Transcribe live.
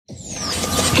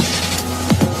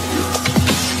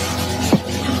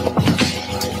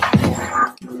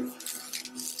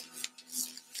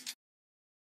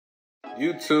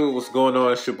YouTube, what's going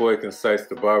on? It's your boy Concise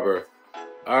the Barber.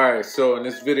 Alright, so in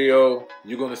this video,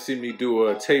 you're going to see me do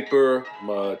a taper. I'm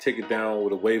going to take it down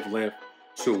with a wavelength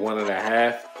to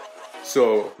 1.5.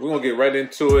 So we're going to get right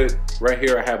into it. Right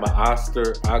here I have my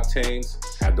Oster Octanes.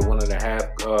 I have the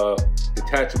 1.5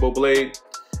 detachable blade.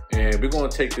 And we're going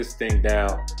to take this thing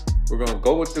down. We're going to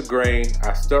go with the grain.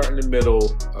 I start in the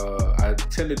middle. I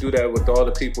tend to do that with all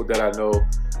the people that I know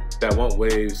that want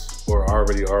waves or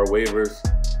already are wavers.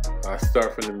 I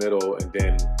start from the middle and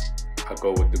then I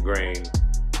go with the grain,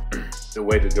 the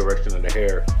way the direction of the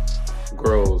hair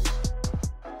grows.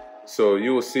 So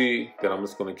you will see that I'm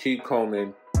just going to keep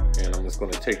combing and I'm just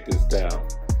going to take this down.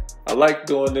 I like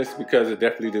doing this because it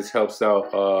definitely just helps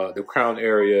out the crown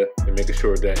area and making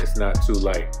sure that it's not too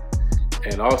light.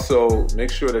 And also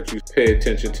make sure that you pay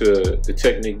attention to the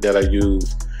technique that I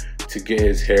use to get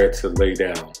his hair to lay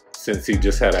down. Since he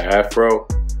just had an afro,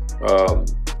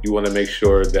 you want to make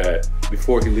sure that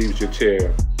before he leaves your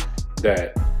chair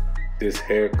that this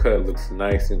haircut looks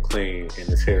nice and clean and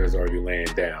his hair is already laying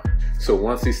down. So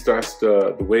once he starts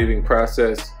the waving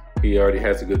process, he already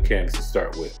has a good canvas to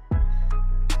start with.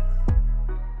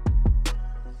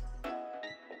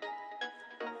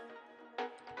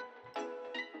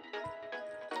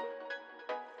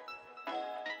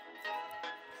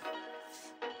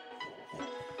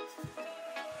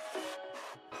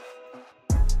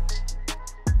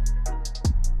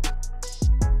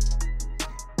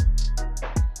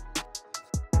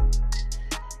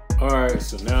 Alright,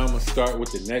 so now I'm going to start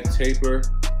with the neck taper.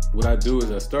 What I do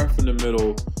is I start from the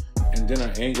middle and then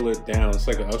I angle it down. It's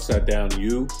like an upside down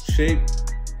U shape.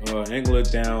 Angle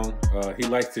it down. He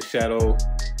likes the shadow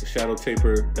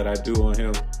taper that I do on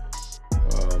him.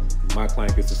 My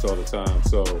client gets this all the time.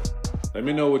 So let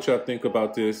me know what y'all think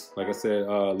about this. Like I said,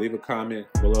 leave a comment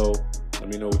below. Let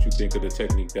me know what you think of the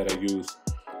technique that I use.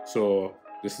 So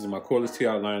this is my cordless T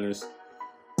outliners.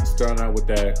 Starting out with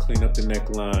that, clean up the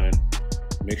neckline.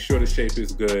 Make sure the shape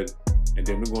is good, and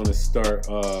then we're going to start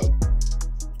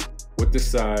with the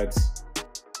sides,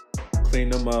 clean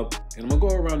them up, and I'm going to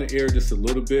go around the ear just a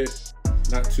little bit,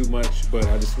 not too much, but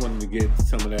I just wanted to get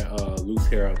some of that loose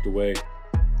hair out the way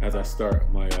as I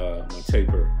start my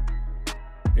taper.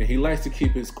 And he likes to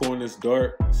keep his corners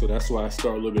dark, so that's why I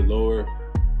start a little bit lower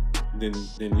than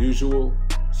usual.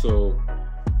 So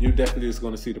you definitely is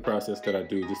going to see the process that I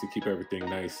do just to keep everything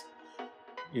nice,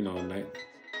 you know, nice.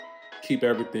 Keep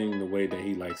everything the way that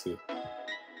he likes it.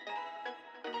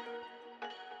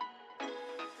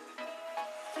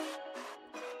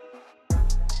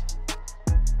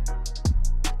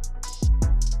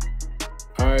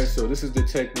 Alright, so this is the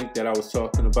technique that I was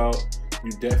talking about.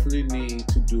 You definitely need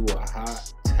to do a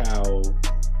hot towel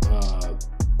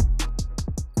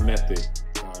method.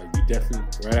 You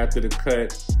definitely, right after the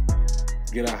cut,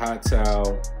 get a hot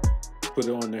towel, put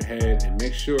it on the head, and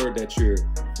make sure that you're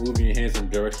moving your hands in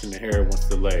the direction the hair wants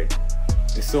to lay.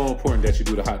 It's so important that you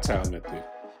do the hot towel method,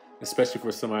 especially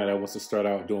for somebody that wants to start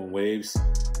out doing waves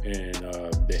and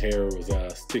the hair was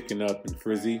sticking up and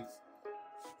frizzy.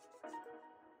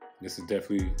 This is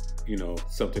definitely, you know,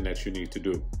 something that you need to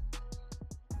do.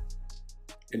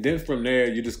 And then from there,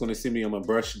 you're just going to see me, I'm going to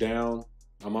brush down.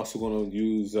 I'm also going to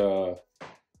use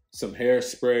some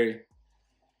hairspray.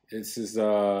 This is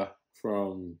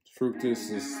from Fructus.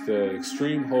 It's the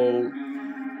Extreme Hold.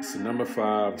 It's the number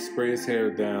 5. Spray his hair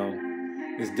down.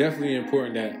 It's definitely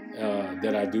important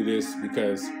that I do this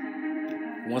because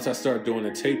once I start doing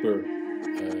a taper,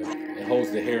 it holds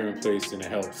the hair in place and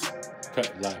it helps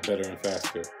cut a lot better and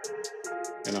faster.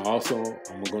 And I'm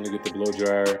going to get the blow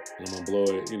dryer and I'm going to blow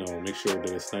it, you know, make sure that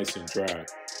it's nice and dry.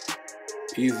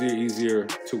 Easier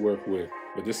to work with.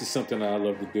 But this is something that I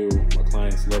love to do. My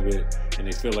clients love it, and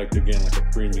they feel like they're getting like a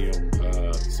premium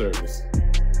service.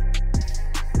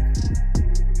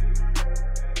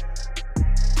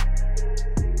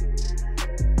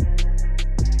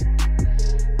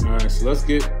 All right, so let's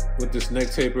get with this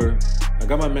neck taper. I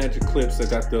got my magic clips. I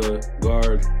got the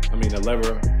the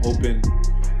lever open,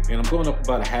 and I'm going up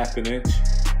about 1/2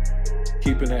 inch,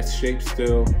 keeping that shape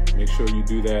still. Make sure you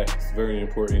do that. It's very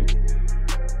important.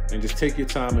 And just take your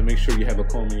time and make sure you have a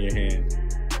comb in your hand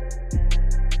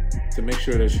to make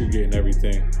sure that you're getting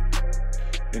everything.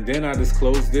 And then I just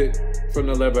closed it from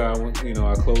the lever. I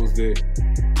closed it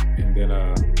and then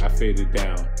I faded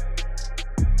down.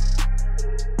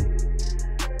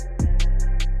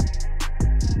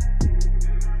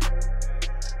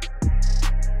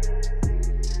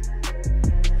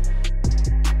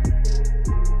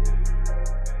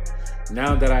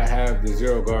 Now that I have the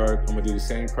 0 guard, I'm gonna do the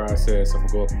same process. I'm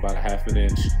gonna go up about a 1/2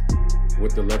 inch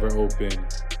with the lever open,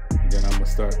 and then I'm gonna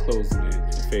start closing it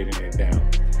and fading it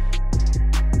down.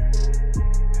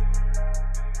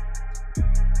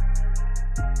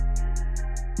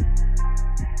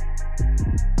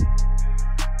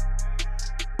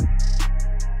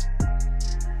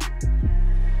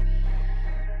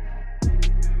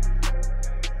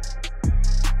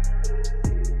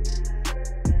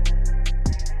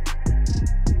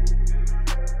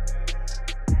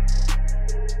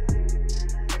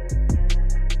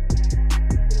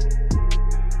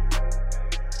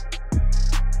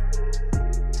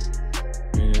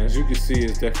 As you can see,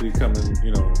 it's definitely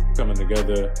coming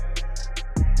together.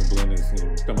 The blend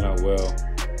is coming out well.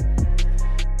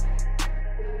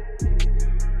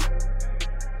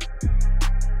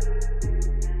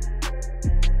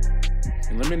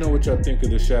 And let me know what y'all think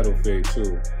of the shadow fade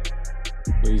too.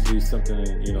 Please leave something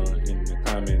in the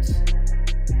comments.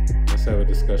 Let's have a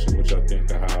discussion what y'all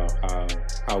think of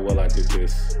how well I did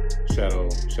this shadow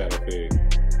fade.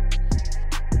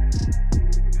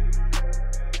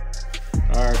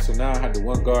 Alright, so now I have the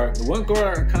 1 guard. The 1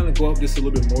 guard, I kind of go up just a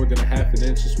little bit more than a 1/2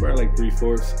 inch. It's probably like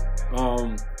 3/4.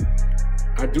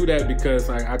 I do that because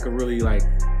I could really like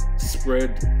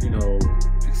spread,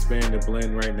 expand the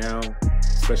blend right now,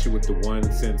 especially with the 1,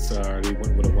 since I already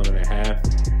went with a 1.5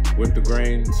 with the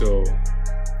grain. So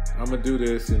I'm gonna do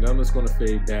this, and I'm just gonna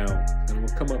fade down, and I'm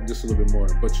gonna come up just a little bit more.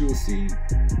 But you'll see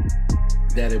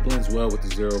that it blends well with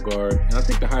the 0 guard, and I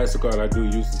think the highest guard I do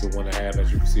use is the 1.5,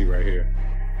 as you can see right here.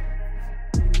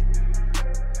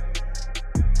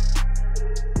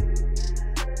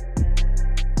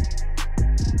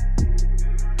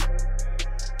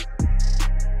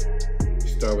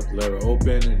 Start with the lever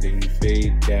open, and then you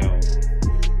fade down,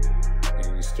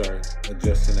 and you start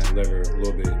adjusting that lever a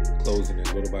little bit, closing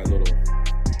it little by little.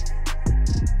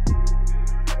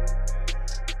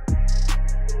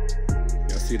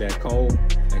 Y'all see that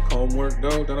comb work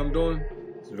though that I'm doing?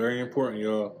 It's very important,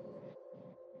 y'all.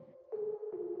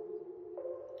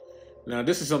 Now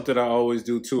this is something I always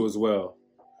do too as well.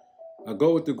 I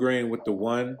go with the grain with the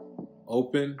 1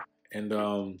 open, and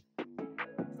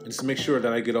just make sure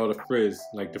that I get all the frizz,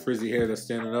 like the frizzy hair that's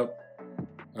standing up.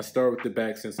 I start with the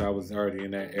back since I was already in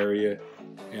that area,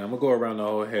 and I'm gonna go around the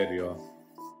whole head, y'all.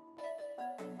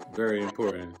 Very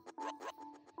important.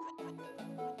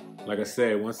 Like I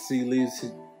said, once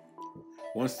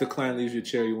the client leaves your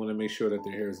chair, you want to make sure that the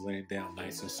hair is laying down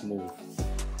nice and smooth.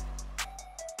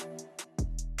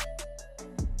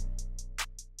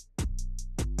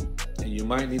 And you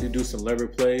might need to do some lever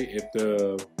play if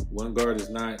the 1 guard is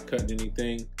not cutting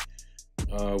anything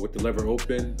with the lever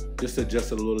open. Just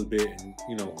adjust it a little bit and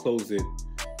close it,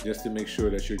 just to make sure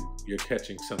that you're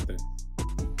catching something.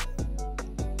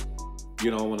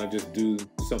 You don't want to just do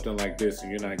something like this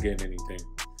and you're not getting anything.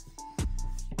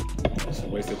 It's a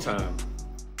waste of time.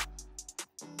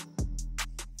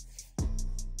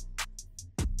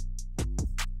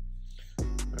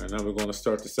 Alright, now we're going to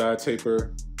start the side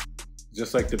taper.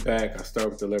 Just like the back, I start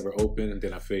with the lever open, and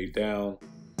then I fade down.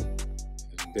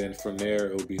 And then from there,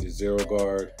 it will be the 0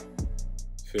 guard,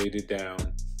 fade it down.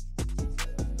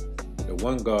 The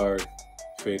 1 guard,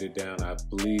 fade it down. I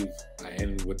believe I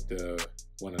end with the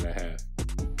 1.5.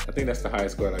 I think that's the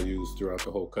highest guard I use throughout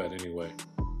the whole cut anyway.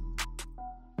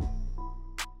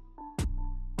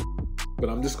 But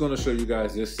I'm just going to show you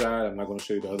guys this side. I'm not going to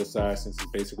show you the other side since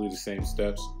it's basically the same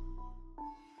steps.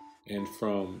 And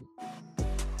from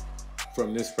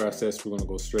this process, we're going to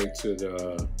go straight to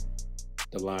the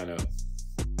lineup.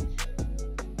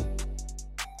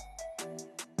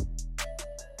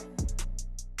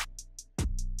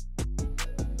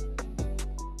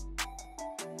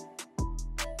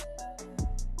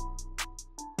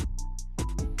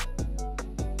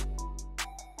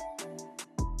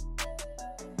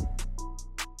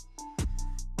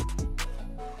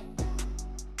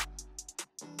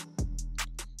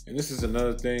 And this is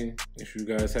another thing, if you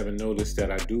guys haven't noticed, that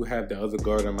I do have the other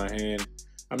guard in my hand.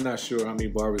 I'm not sure how many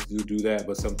barbers do that,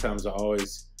 but sometimes I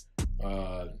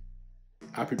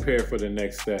prepare for the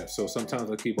next step. So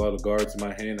sometimes I keep all the guards in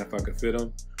my hand if I could fit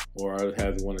them, or I'll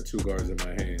have 1 or 2 guards in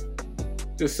my hand.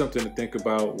 Just something to think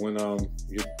about when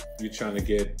you're trying to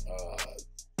get,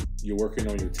 you're working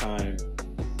on your time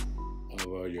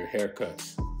of your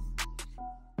haircuts.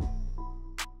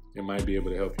 It might be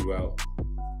able to help you out,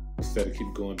 instead of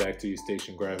keep going back to your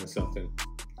station grabbing something.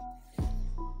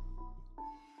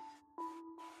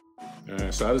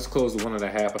 Alright, so I just closed the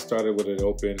 1.5. I started with it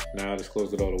open. Now I just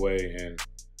closed it all the way and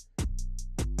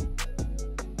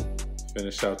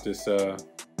finish out this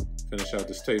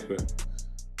taper.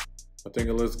 I think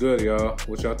it looks good, y'all.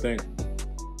 What y'all think?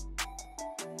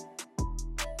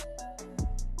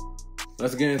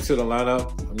 let's get into the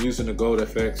lineup. I'm using the Gold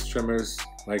FX trimmers.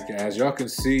 Like, as y'all can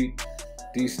see,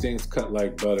 these things cut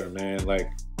like butter, man. Like,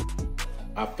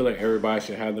 I feel like everybody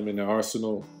should have them in their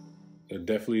arsenal. They're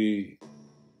definitely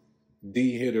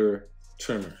the hitter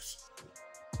trimmers.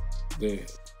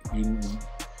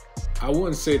 I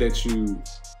wouldn't say that you,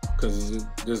 because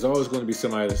there's always going to be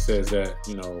somebody that says that,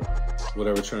 you know,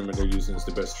 whatever trimmer they're using is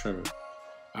the best trimmer.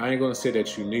 I ain't going to say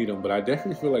that you need them, but I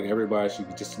definitely feel like everybody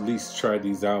should just at least try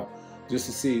these out just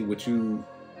to see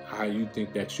how you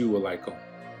think that you will like them.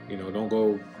 You know, don't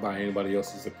go by anybody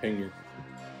else's opinion.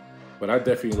 But I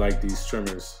definitely like these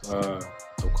trimmers.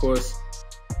 Of course,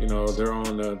 you know, they're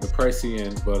on the pricey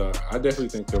end, but I definitely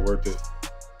think they're worth it.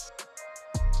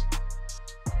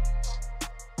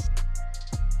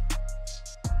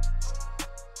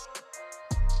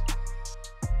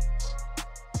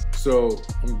 So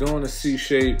I'm doing a C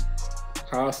shape.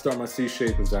 How I start my C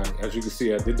shape is as you can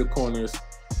see, I did the corners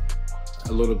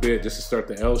a little bit just to start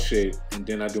the L shape, and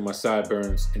then I do my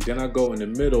sideburns, and then I go in the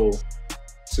middle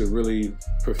to really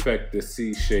perfect the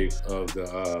C shape of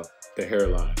the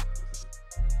hairline.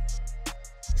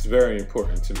 It's very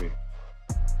important to me.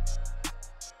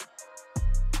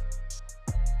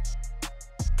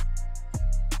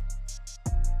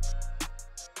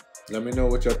 Let me know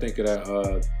what y'all think of that,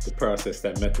 the process,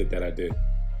 that method that I did.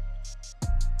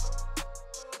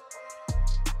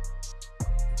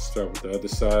 Start with the other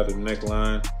side of the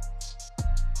neckline.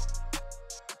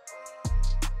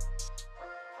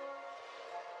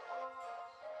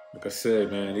 Like I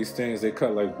said, man, these things, they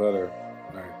cut like butter.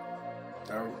 Like,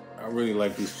 I really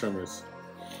like these trimmers.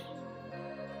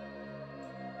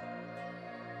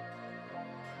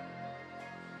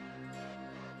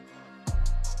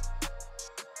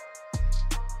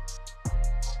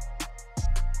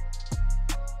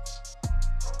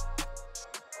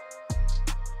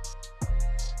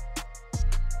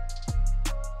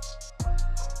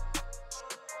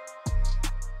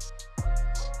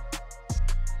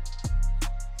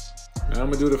 Now I'm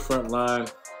gonna do the front line.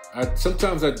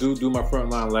 Sometimes I do my front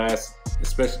line last,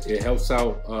 especially it helps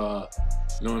out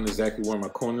knowing exactly where my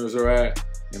corners are at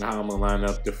and how I'm gonna line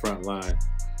up the front line.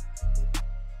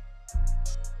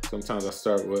 Sometimes I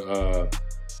start with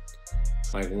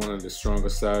like one of the stronger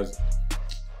sides.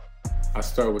 I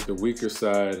start with the weaker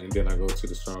side and then I go to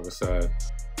the stronger side.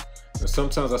 And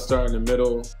sometimes I start in the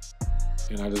middle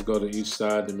and I just go to each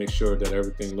side to make sure that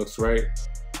everything looks right.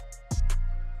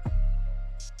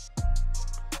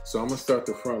 So I'm gonna start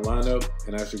the front lineup,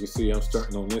 and as you can see, I'm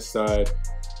starting on this side.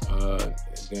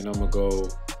 Then I'm gonna go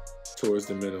towards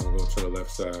the middle and go to the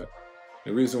left side.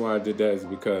 The reason why I did that is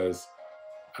because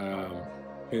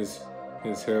his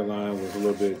hairline was a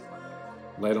little bit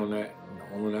light on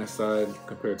that side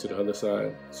compared to the other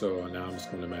side. So now I'm just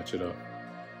gonna match it up.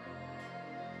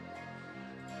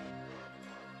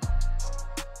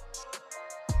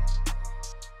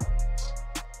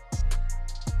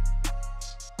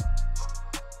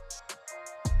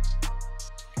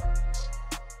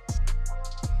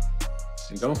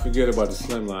 And don't forget about the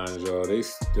slim lines, y'all.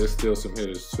 There's still some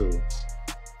hitters too.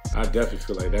 I definitely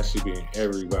feel like that should be in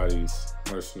everybody's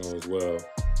arsenal as well.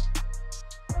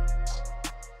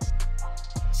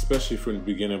 Especially for the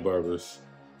beginner barbers.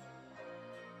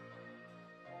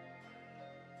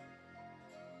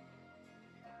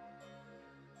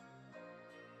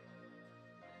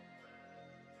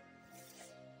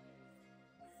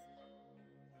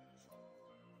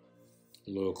 A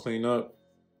little cleanup.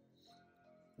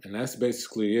 And that's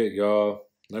basically it, y'all.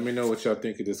 Let me know what y'all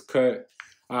think of this cut.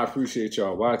 I appreciate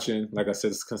y'all watching. Like I said,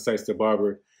 it's Concise the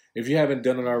Barber. If you haven't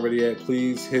done it already yet,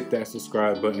 please hit that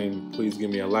subscribe button. Please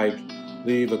give me a like.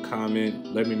 Leave a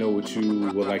comment. Let me know what you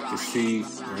would like to see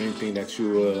or anything that you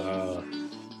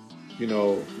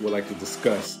would like to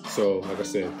discuss. So, like I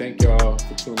said, thank y'all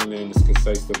for tuning in. It's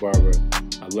Concise the Barber.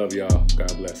 I love y'all.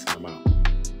 God bless. I'm out.